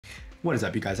What is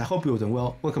up, you guys? I hope you're doing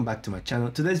well. Welcome back to my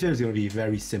channel. Today's video is going to be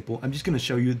very simple. I'm just going to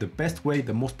show you the best way,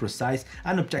 the most precise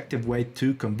and objective way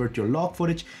to convert your log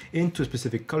footage into a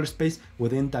specific color space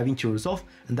within DaVinci Resolve,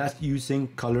 and that's using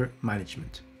color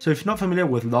management. So if you're not familiar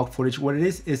with log footage, what it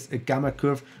is a gamma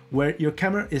curve where your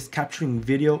camera is capturing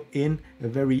video in a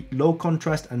very low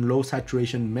contrast and low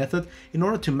saturation method in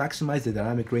order to maximize the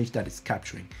dynamic range that it's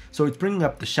capturing. So it's bringing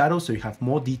up the shadows so you have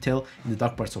more detail in the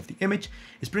dark parts of the image.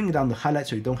 It's bringing down the highlights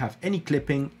so you don't have any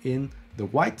clipping in the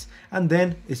whites, and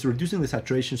then it's reducing the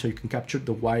saturation so you can capture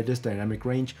the widest dynamic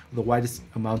range, the widest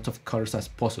amount of colors as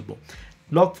possible.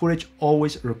 Log footage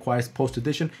always requires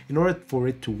post-edition in order for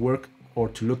it to work or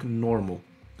to look normal.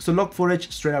 So log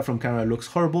footage straight out from camera looks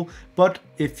horrible, but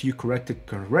if you correct it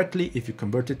correctly, if you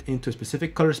convert it into a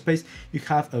specific color space, you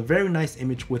have a very nice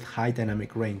image with high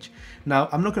dynamic range. Now,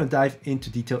 I'm not going to dive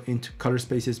into detail into color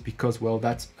spaces because, well,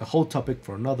 that's a whole topic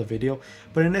for another video.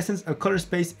 But in essence, a color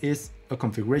space is a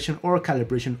configuration or a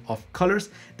calibration of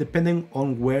colors depending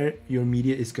on where your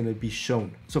media is going to be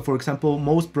shown. So for example,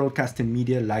 most broadcasting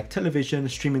media like television,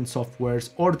 streaming softwares,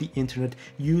 or the internet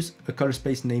use a color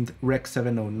space named Rec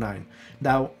 709.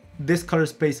 Now, this color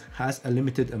space has a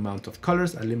limited amount of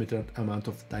colors, a limited amount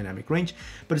of dynamic range,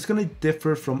 but it's going to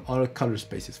differ from other color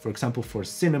spaces. For example, for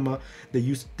cinema, they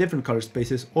use different color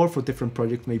spaces, or for different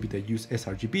projects, maybe they use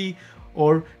sRGB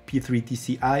or P3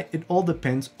 DCI. It all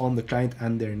depends on the client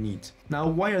and their needs. Now,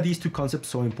 why are these two concepts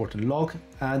so important? Log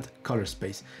and color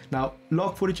space. Now,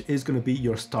 log footage is going to be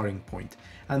your starting point,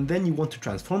 and then you want to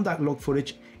transform that log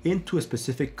footage into a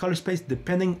specific color space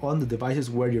depending on the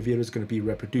devices where your video is going to be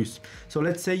reproduced. So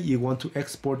let's say you want to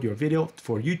export your video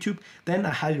for YouTube, then I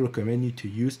highly recommend you to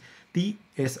use the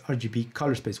sRGB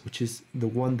color space, which is the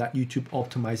one that YouTube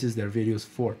optimizes their videos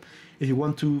for. If you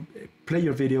want to play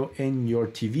your video in your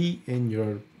TV, in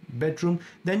your bedroom,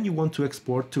 then you want to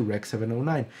export to Rec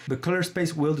 709. The color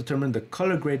space will determine the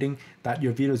color grading that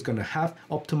your video is going to have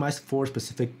optimized for a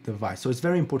specific device. So it's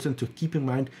very important to keep in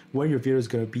mind where your video is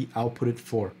going to be outputted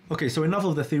for. Okay, so enough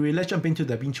of the theory, let's jump into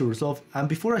DaVinci Resolve. And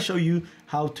before I show you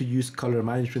how to use color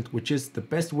management, which is the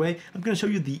best way, I'm going to show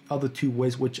you the other two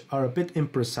ways which are a bit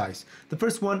imprecise. The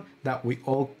first one that we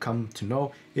all come to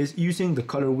know is using the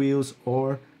color wheels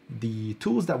or the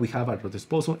tools that we have at our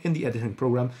disposal in the editing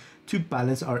program to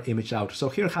balance our image out. So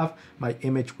here I have my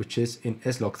image, which is in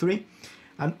S-Log3,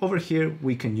 and over here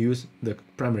we can use the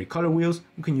primary color wheels.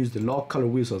 We can use the log color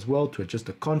wheels as well to adjust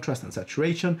the contrast and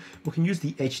saturation. We can use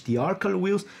the HDR color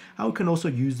wheels, and we can also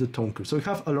use the tone curve. So we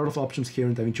have a lot of options here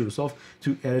in DaVinci Resolve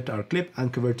to edit our clip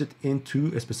and convert it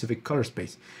into a specific color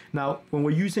space. Now, when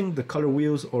we're using the color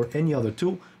wheels or any other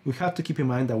tool, we have to keep in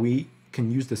mind that we can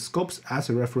use the scopes as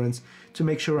a reference to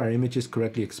make sure our image is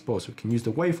correctly exposed. We can use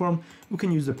the waveform, we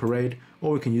can use the parade,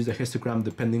 or we can use the histogram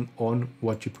depending on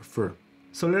what you prefer.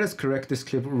 So let us correct this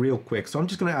clip real quick. So I'm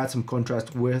just going to add some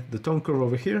contrast with the tone curve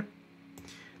over here.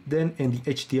 Then in the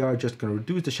HDR, just going to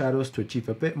reduce the shadows to achieve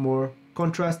a bit more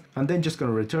contrast, and then just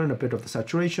going to return a bit of the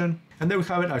saturation. And there we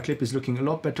have it. Our clip is looking a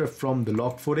lot better from the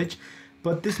log footage.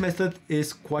 But this method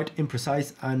is quite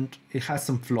imprecise and it has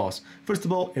some flaws. First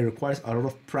of all, it requires a lot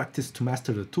of practice to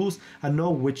master the tools and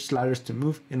know which sliders to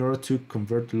move in order to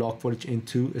convert log footage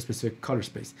into a specific color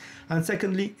space. And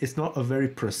secondly, it's not a very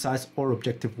precise or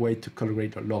objective way to color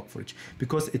grade your log footage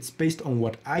because it's based on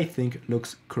what I think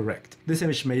looks correct. This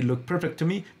image may look perfect to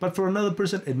me, but for another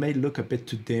person, it may look a bit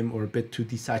too dim or a bit too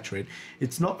desaturated.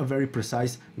 It's not a very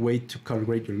precise way to color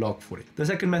grade your log footage. The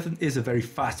second method is a very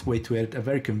fast way to edit, a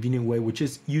very convenient way, which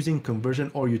is using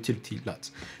conversion or utility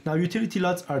LUTs. Now, utility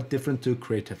LUTs are different to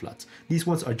creative LUTs. These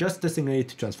ones are just designated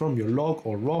to transform your log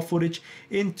or raw footage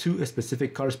into a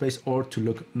specific color space or to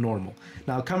look normal.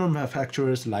 Now, camera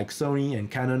manufacturers like Sony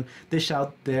and Canon, they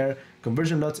shout their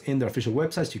conversion LUTs in their official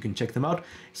websites. You can check them out.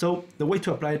 So the way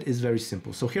to apply it is very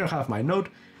simple. So here I have my node.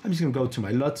 I'm just going to go to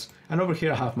my LUTs, and over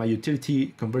here I have my utility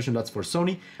conversion LUTs for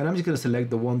Sony, and I'm just going to select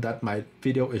the one that my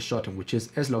video is shot in, which is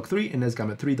S-Log3 and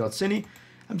sgamma3.cine.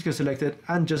 I'm just going to select it,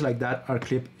 and just like that, our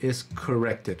clip is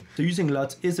corrected. So using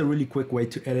LUTs is a really quick way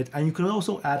to edit, and you can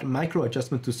also add micro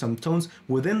adjustment to some tones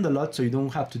within the LUT so you don't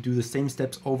have to do the same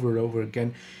steps over and over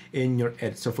again in your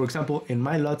edit. So for example, in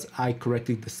my LUTs, I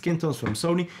corrected the skin tones from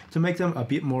Sony to make them a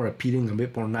bit more appealing, a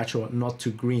bit more natural, not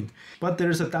too green. But there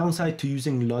is a downside to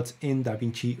using LUTs in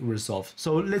DaVinci Resolve.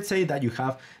 So let's say that you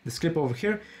have this clip over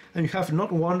here, and you have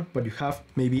not one, but you have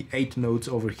maybe 8 nodes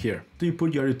over here. Do you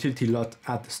put your utility LUT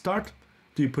at the start?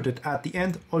 Do you put it at the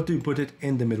end, or do you put it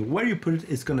in the middle? Where you put it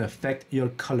is going to affect your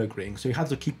color grading, so you have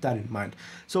to keep that in mind.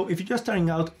 So if you're just starting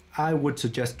out, I would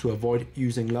suggest to avoid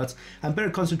using LUTs and better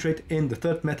concentrate in the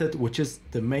third method, which is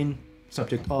the main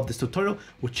subject of this tutorial,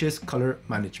 which is color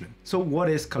management. So what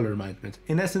is color management?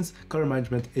 In essence, color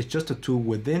management is just a tool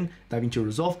within DaVinci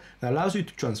Resolve that allows you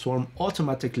to transform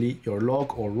automatically your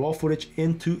log or raw footage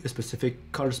into a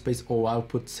specific color space or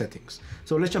output settings.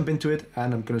 So let's jump into it,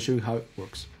 and I'm going to show you how it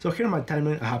works. So here in my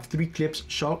timeline, I have 3 clips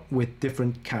shot with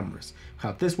different cameras. I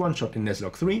have this one shot in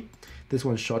S-Log3, this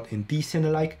one shot in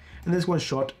DCine-alike, and this one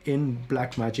shot in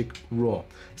Blackmagic RAW.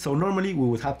 So normally we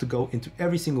would have to go into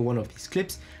every single one of these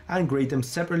clips and grade them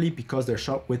separately because they're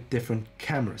shot with different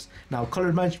cameras. Now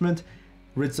color management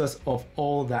rids us of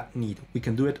all that need. We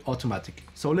can do it automatically.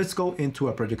 So let's go into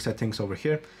our project settings over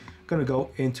here. I'm gonna go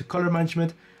into color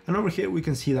management, and over here we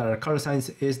can see that our color science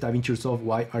is DaVinci Resolve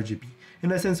Y RGB.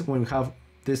 In essence, when we have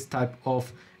this type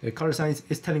of color science,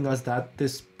 is telling us that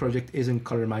this project isn't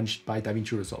color managed by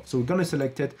DaVinci Resolve. So we're going to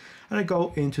select it, and I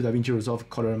go into DaVinci Resolve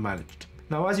color managed.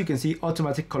 Now, as you can see,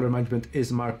 automatic color management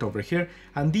is marked over here,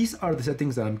 and these are the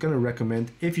settings that I'm going to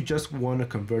recommend if you just want to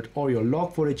convert all your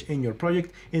log footage in your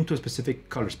project into a specific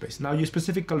color space. Now, your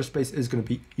specific color space is going to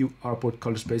be your output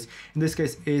color space. In this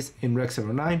case, is in Rec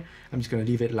 709. I'm just going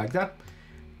to leave it like that.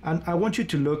 And I want you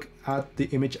to look at the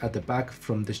image at the back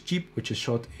from this Jeep, which is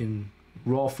shot in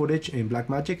raw footage in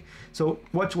Blackmagic. So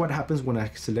watch what happens when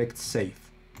I select save.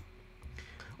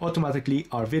 Automatically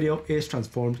our video is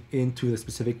transformed into the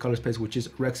specific color space, which is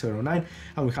Rec 709,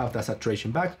 and we have the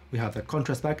saturation back, we have the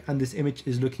contrast back, and this image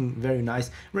is looking very nice,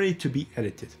 ready to be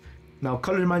edited. Now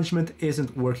color management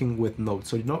isn't working with nodes,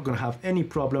 so you're not going to have any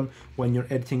problem when you're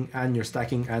editing and you're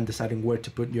stacking and deciding where to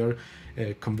put your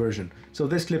conversion. So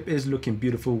this clip is looking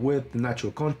beautiful with the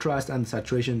natural contrast and the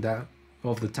saturation that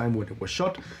of the time when it was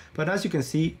shot, but as you can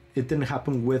see, it didn't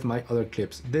happen with my other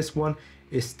clips. This one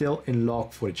is still in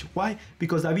log footage. Why?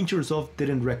 Because DaVinci Resolve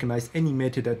didn't recognize any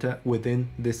metadata within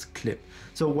this clip.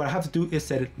 So what I have to do is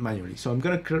set it manually. So I'm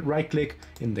going to right click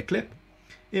in the clip,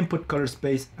 input color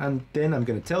space, and then I'm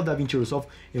going to tell DaVinci Resolve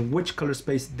in which color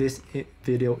space this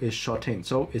video is shot in.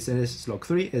 So it's in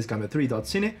S-Log3, it's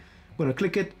gamma3.cine. I'm going to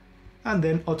click it, and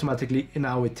then automatically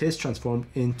now it is transformed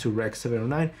into Rec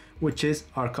 709, which is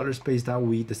our color space that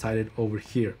we decided over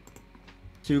here.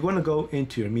 So you're going to go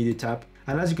into your media tab,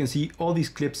 and as you can see, all these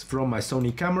clips from my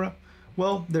Sony camera,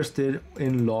 well, they're still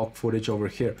in log footage over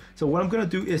here. So what I'm going to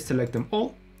do is select them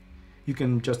all. You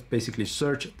can just basically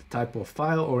search the type of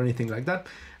file or anything like that.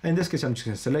 In this case, I'm just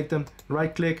going to select them,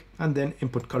 right click, and then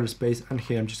input color space, and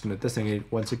here I'm just going to designate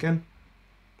it once again.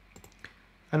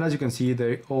 And as you can see,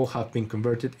 they all have been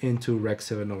converted into Rec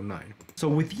 709. So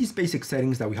with these basic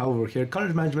settings that we have over here, color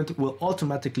management will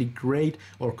automatically grade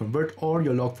or convert all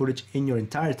your log footage in your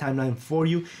entire timeline for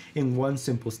you in one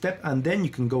simple step, and then you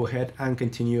can go ahead and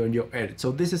continue on your edit.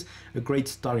 So this is a great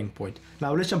starting point.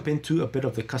 Now let's jump into a bit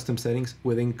of the custom settings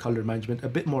within color management, a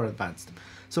bit more advanced.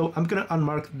 So I'm going to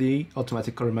unmark the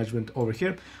automatic color management over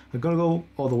here. I'm going to go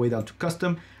all the way down to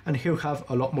custom, and here we have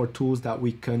a lot more tools that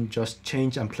we can just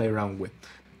change and play around with.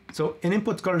 So in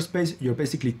input color space, you're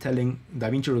basically telling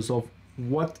DaVinci Resolve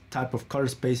what type of color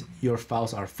space your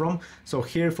files are from. So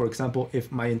here, for example,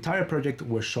 if my entire project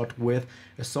was shot with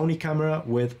a Sony camera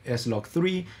with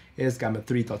S-Log3,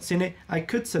 S-Gamma3.cine, I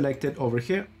could select it over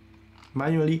here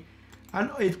manually, and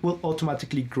it will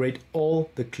automatically grade all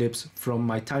the clips from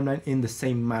my timeline in the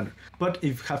same manner. But if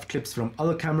you have clips from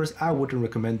other cameras, I wouldn't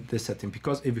recommend this setting,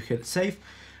 because if you hit save,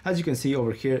 as you can see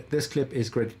over here, this clip is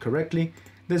graded correctly.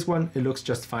 This one, it looks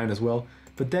just fine as well.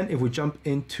 But then if we jump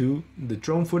into the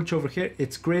drone footage over here,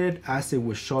 it's graded as it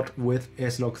was shot with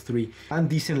S-Log3. And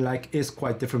DCine-alike is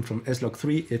quite different from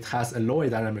S-Log3. It has a lower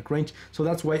dynamic range, so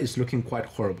that's why it's looking quite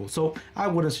horrible. So I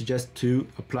wouldn't suggest to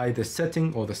apply this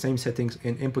setting or the same settings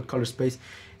in input color space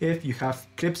if you have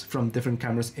clips from different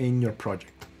cameras in your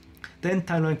project. Then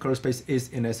timeline color space is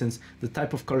in essence the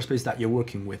type of color space that you're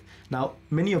working with. Now,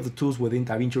 many of the tools within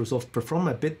DaVinci Resolve perform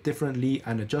a bit differently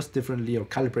and adjust differently or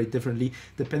calibrate differently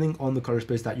depending on the color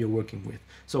space that you're working with.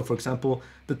 So for example,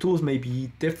 the tools may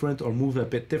be different or move a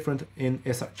bit different in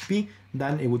sRGB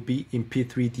than it would be in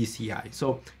P3 DCI.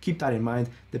 So keep that in mind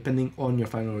depending on your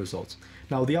final results.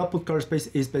 Now the output color space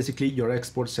is basically your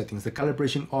export settings, the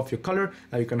calibration of your color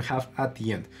that you can have at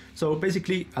the end. So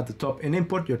basically at the top in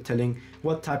input, you're telling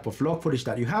what type of log footage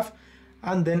that you have,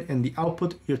 and then in the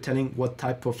output, you're telling what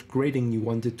type of grading you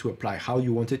wanted to apply, how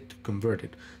you wanted to convert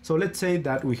it. So let's say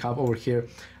that we have over here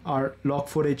our log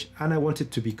footage and I want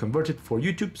it to be converted for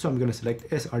YouTube. So I'm going to select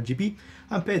sRGB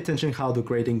and pay attention how the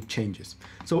grading changes.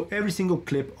 So every single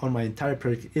clip on my entire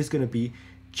project is going to be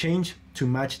changed to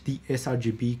match the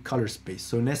sRGB color space.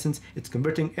 So in essence, it's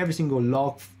converting every single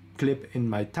log clip in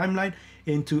my timeline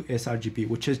into sRGB,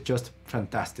 which is just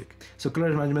fantastic. So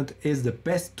color management is the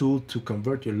best tool to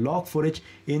convert your log footage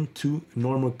into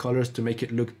normal colors to make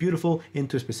it look beautiful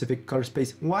into a specific color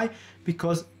space. Why?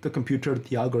 Because the computer,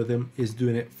 the algorithm is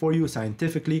doing it for you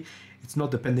scientifically. It's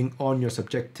not depending on your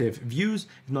subjective views,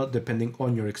 not depending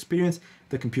on your experience.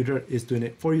 The computer is doing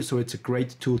it for you, so it's a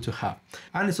great tool to have.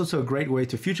 And it's also a great way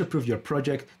to future-proof your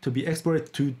project to be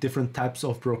exported to different types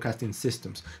of broadcasting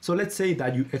systems. So let's say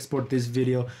that you export this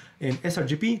video in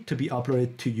sRGB to be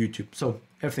uploaded to YouTube. So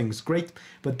everything's great,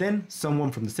 but then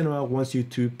someone from the cinema wants you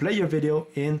to play your video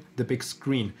in the big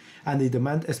screen, and they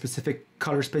demand a specific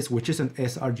color space, which isn't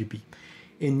sRGB.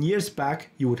 In years back,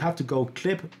 you would have to go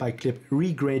clip by clip,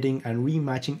 regrading and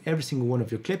rematching every single one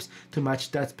of your clips to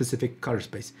match that specific color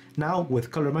space. Now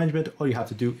with color management, all you have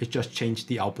to do is just change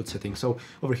the output setting. So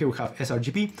over here we have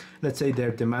sRGB. Let's say they're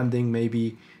demanding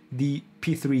maybe the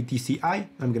P3 DCI.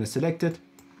 I'm going to select it,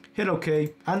 hit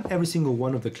OK, and every single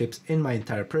one of the clips in my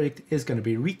entire project is going to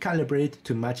be recalibrated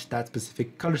to match that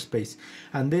specific color space.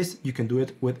 And this, you can do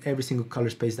it with every single color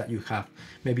space that you have.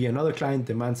 Maybe another client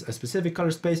demands a specific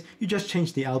color space, you just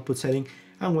change the output setting,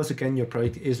 and once again your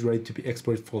project is ready to be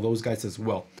exported for those guys as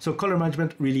well. So color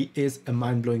management really is a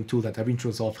mind-blowing tool that DaVinci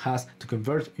Resolve has to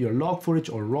convert your log footage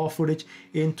or raw footage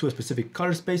into a specific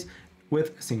color space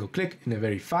with a single click in a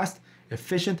very fast,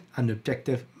 efficient, and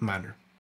objective manner.